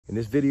In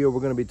this video,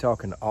 we're going to be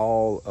talking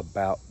all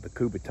about the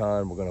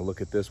Kubaton. We're going to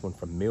look at this one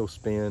from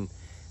Milspin,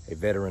 a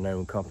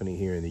veteran-owned company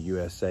here in the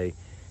USA.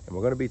 And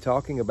we're going to be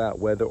talking about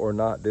whether or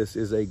not this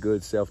is a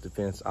good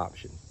self-defense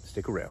option.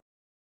 Stick around.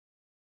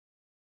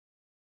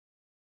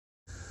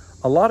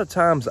 A lot of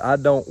times I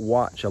don't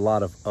watch a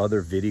lot of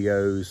other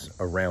videos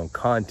around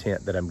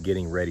content that I'm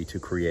getting ready to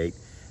create.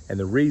 And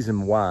the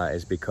reason why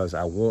is because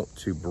I want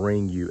to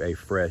bring you a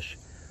fresh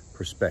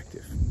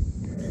perspective.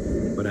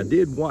 But I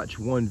did watch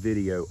one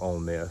video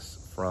on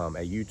this from a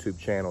YouTube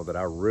channel that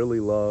I really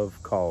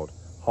love called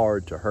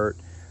Hard to Hurt.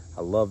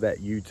 I love that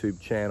YouTube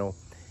channel,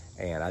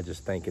 and I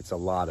just think it's a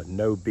lot of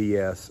no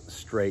BS,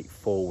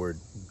 straightforward,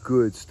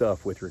 good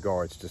stuff with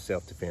regards to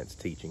self-defense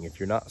teaching. If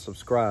you're not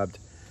subscribed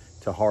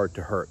to Hard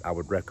to Hurt, I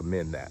would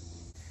recommend that.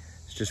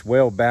 It's just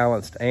well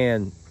balanced,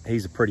 and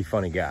he's a pretty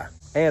funny guy.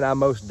 And I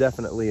most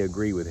definitely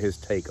agree with his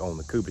take on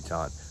the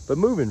Kubaton. But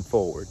moving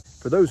forward,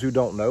 for those who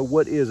don't know,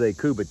 what is a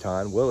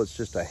Kubaton? Well, it's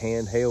just a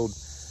handheld,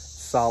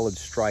 solid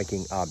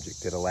striking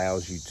object that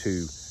allows you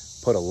to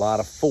put a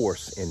lot of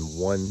force in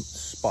one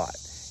spot.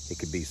 It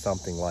could be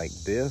something like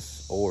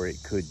this, or it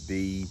could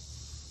be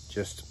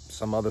just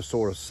some other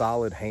sort of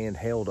solid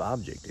handheld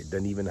object. It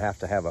doesn't even have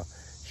to have a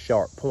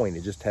sharp point.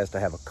 It just has to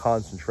have a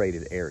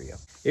concentrated area.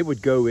 It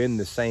would go in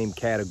the same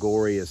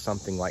category as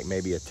something like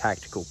maybe a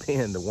tactical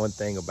pen. The one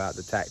thing about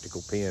the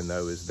tactical pen,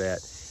 though, is that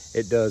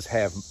it does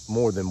have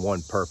more than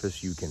one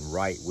purpose. You can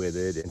write with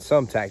it, and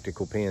some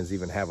tactical pens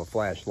even have a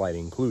flashlight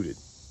included.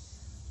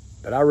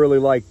 But I really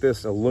like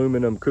this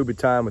aluminum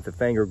Kubaton with the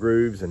finger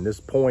grooves and this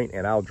point,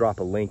 and I'll drop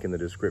a link in the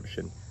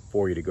description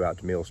for you to go out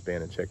to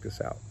Milspin and check this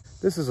out.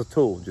 This is a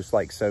tool just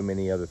like so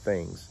many other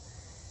things.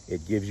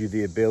 It gives you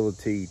the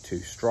ability to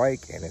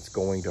strike, and it's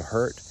going to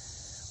hurt.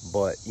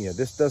 But, you know,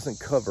 this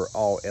doesn't cover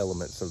all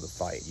elements of the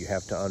fight. You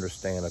have to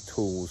understand a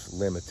tool's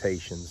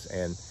limitations,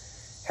 and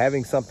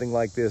having something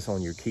like this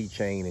on your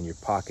keychain in your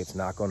pocket's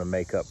not going to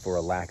make up for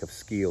a lack of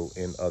skill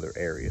in other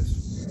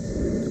areas.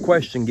 The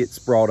question gets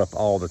brought up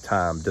all the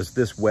time. Does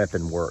this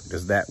weapon work?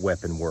 Does that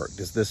weapon work?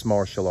 Does this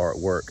martial art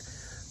work?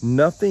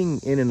 Nothing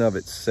in and of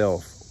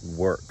itself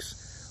works.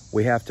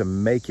 We have to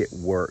make it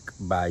work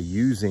by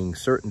using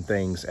certain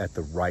things at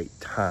the right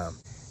time.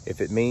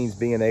 If it means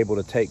being able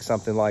to take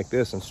something like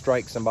this and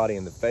strike somebody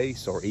in the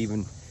face or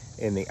even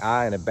in the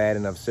eye in a bad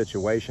enough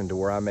situation to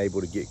where I'm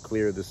able to get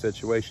clear of the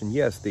situation,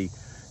 yes, the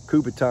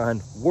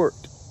Kubaton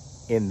worked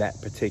in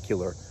that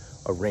particular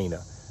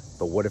arena.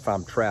 But what if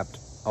I'm trapped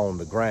on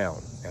the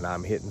ground and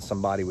I'm hitting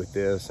somebody with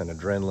this and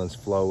adrenaline's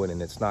flowing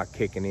and it's not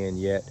kicking in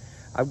yet?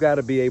 I've got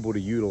to be able to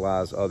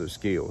utilize other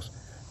skills.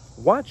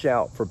 Watch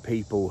out for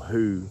people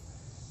who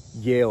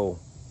yell,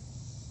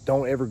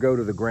 "Don't ever go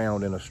to the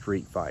ground in a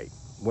street fight."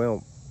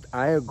 Well,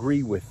 I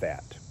agree with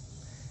that.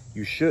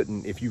 You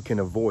shouldn't if you can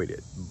avoid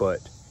it,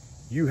 but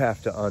you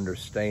have to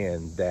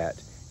understand that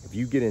if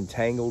you get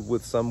entangled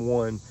with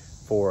someone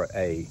for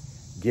a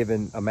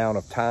given amount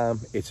of time,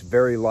 it's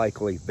very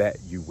likely that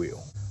you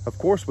will. Of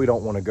course, we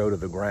don't want to go to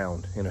the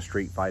ground in a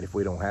street fight if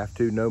we don't have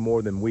to, no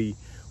more than we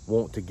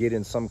want to get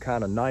in some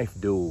kind of knife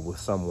duel with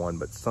someone,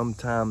 but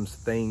sometimes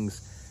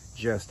things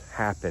just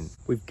happen.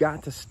 We've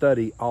got to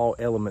study all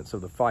elements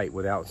of the fight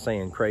without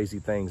saying crazy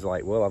things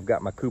like, well, I've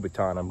got my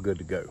Kubaton, I'm good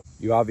to go.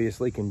 You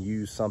obviously can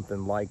use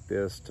something like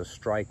this to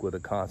strike with a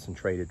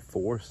concentrated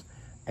force,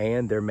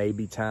 and there may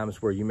be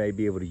times where you may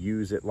be able to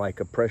use it like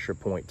a pressure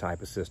point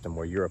type of system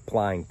where you're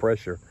applying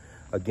pressure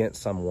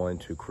against someone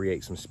to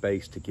create some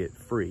space to get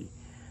free.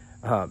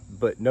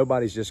 But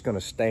nobody's just going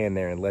to stand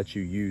there and let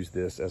you use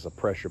this as a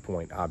pressure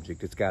point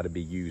object. It's got to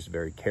be used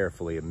very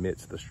carefully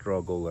amidst the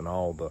struggle and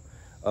all the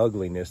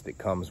ugliness that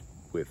comes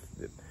with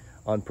the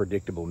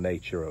unpredictable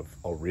nature of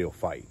a real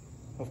fight.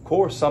 Of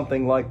course,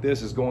 something like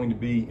this is going to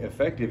be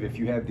effective if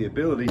you have the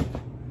ability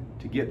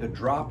to get the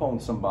drop on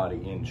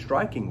somebody in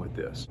striking with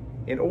this.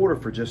 In order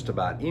for just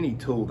about any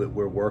tool that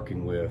we're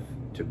working with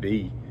to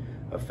be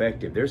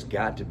effective, there's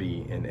got to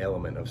be an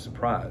element of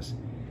surprise.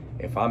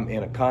 If I'm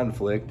in a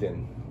conflict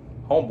and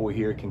homeboy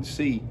here can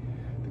see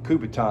the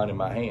Kubaton in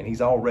my hand,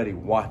 he's already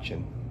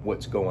watching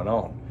what's going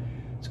on.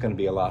 It's going to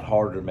be a lot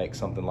harder to make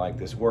something like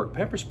this work.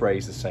 Pepper spray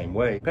is the same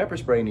way. Pepper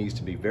spray needs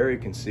to be very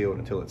concealed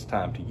until it's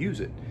time to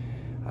use it.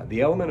 The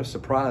element of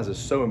surprise is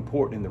so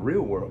important in the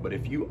real world, but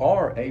if you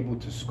are able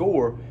to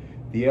score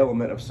the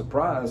element of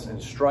surprise and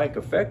strike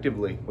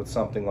effectively with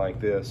something like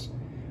this,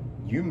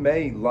 you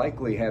may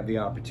likely have the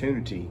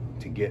opportunity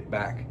to get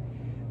back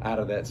out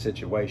of that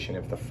situation.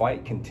 If the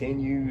fight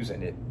continues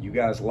and you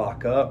guys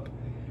lock up,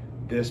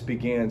 this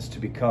begins to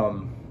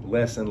become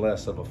less and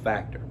less of a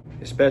factor,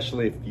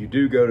 especially if you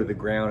do go to the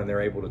ground and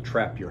they're able to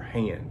trap your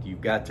hand.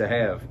 You've got to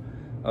have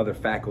other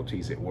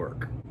faculties at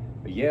work.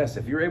 But yes,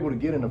 if you're able to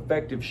get an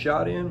effective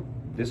shot in,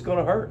 this is going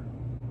to hurt.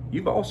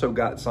 You've also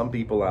got some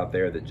people out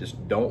there that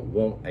just don't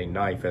want a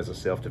knife as a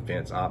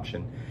self-defense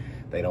option.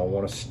 They don't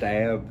want to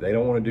stab. They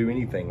don't want to do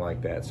anything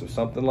like that. So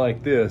something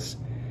like this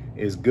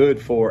is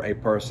good for a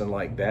person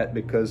like that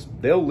because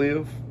they'll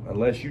live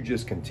unless you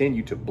just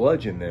continue to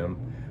bludgeon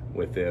them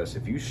with this.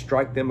 If you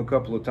strike them a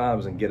couple of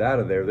times and get out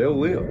of there, they'll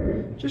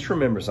live. Just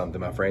remember something,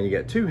 my friend, you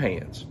got two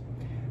hands.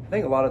 I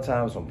think a lot of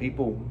times when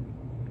people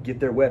get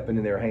their weapon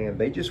in their hand,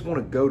 they just want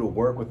to go to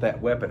work with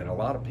that weapon. And a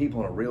lot of people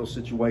in a real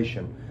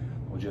situation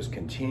will just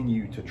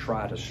continue to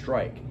try to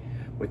strike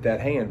with that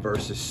hand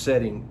versus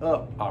setting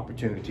up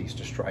opportunities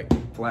to strike.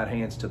 Flat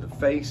hands to the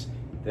face,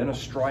 then a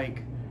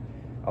strike.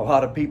 A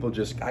lot of people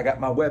just, I got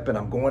my weapon,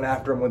 I'm going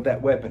after them with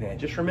that weapon hand.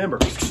 Just remember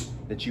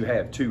that you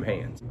have two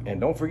hands. And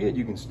don't forget,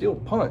 you can still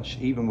punch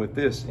even with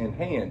this in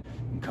hand.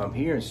 You can come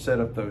here and set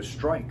up those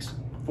strikes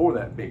for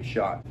that big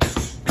shot.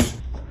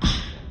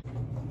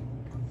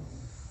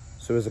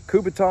 So is a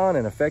Kubaton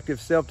an effective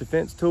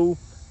self-defense tool?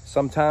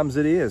 Sometimes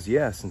it is,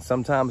 yes, and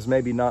sometimes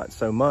maybe not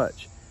so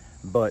much.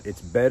 But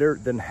it's better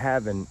than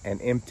having an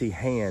empty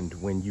hand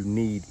when you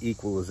need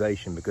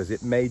equalization, because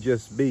it may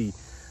just be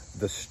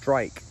the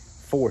strike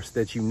force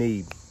that you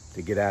need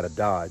to get out of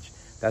dodge.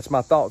 That's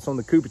my thoughts on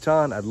the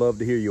Kubaton. I'd love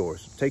to hear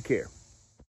yours. Take care.